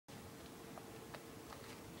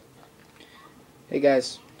Hey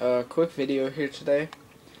guys, quick video here today.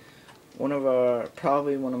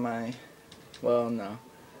 Probably one of my, well no.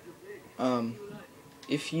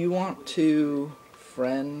 If you want to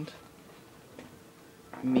friend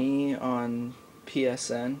me on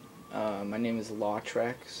PSN, my name is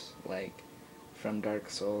Lautrecs, like from Dark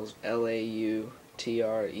Souls, Lautrecs.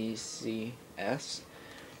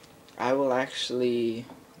 I will actually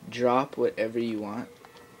drop whatever you want.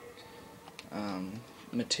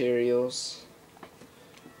 Materials,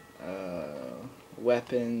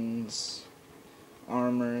 weapons,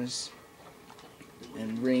 armors,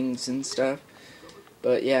 and rings and stuff.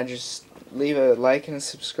 But yeah, just leave a like and a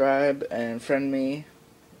subscribe and friend me,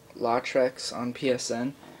 Lautrecs, on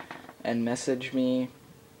PSN, and message me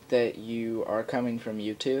that you are coming from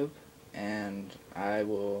YouTube, and I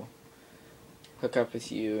will hook up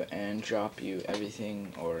with you and drop you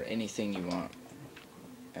everything or anything you want,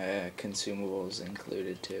 consumables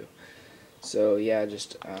included too. So yeah,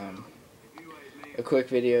 just a quick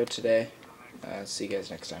video today. See you guys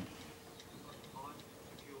next time.